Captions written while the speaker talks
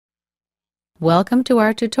Welcome to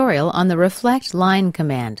our tutorial on the Reflect Line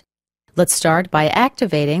command. Let's start by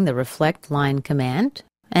activating the Reflect Line command,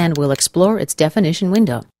 and we'll explore its definition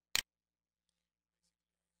window.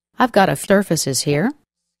 I've got surfaces here.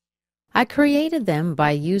 I created them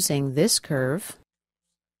by using this curve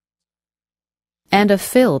and a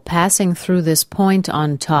fill passing through this point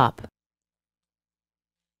on top.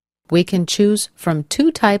 We can choose from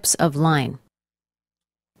two types of line: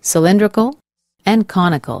 cylindrical and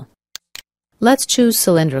conical. Let's choose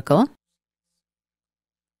cylindrical.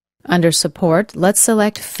 Under Support, let's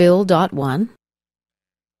select Fill.1.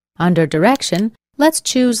 Under Direction, let's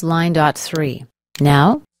choose Line.3.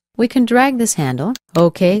 Now, we can drag this handle.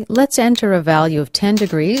 OK, let's enter a value of 10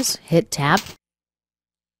 degrees. Hit Tab.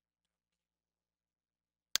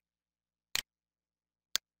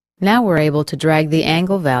 Now we're able to drag the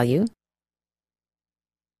angle value,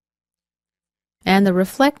 and the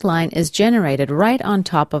reflect line is generated right on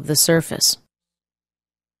top of the surface.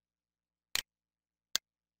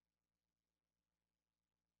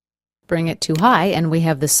 Bring it too high and we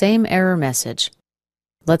have the same error message.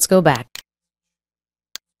 Let's go back.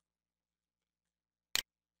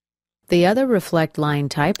 The other reflect line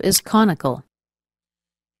type is conical.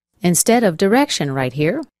 Instead of direction right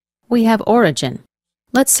here, we have origin.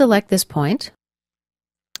 Let's select this point,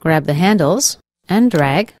 grab the handles, and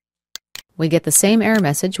drag. We get the same error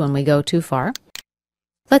message when we go too far.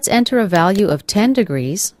 Let's enter a value of 10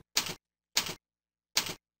 degrees.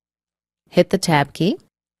 Hit the Tab key.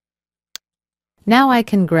 Now I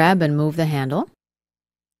can grab and move the handle.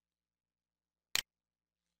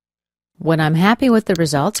 When I'm happy with the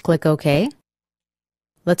results, click OK.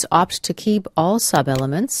 Let's opt to keep all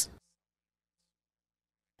sub-elements.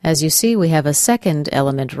 As you see, we have a second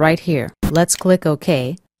element right here. Let's click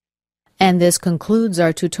OK. And this concludes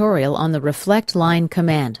our tutorial on the Reflect Line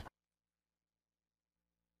command.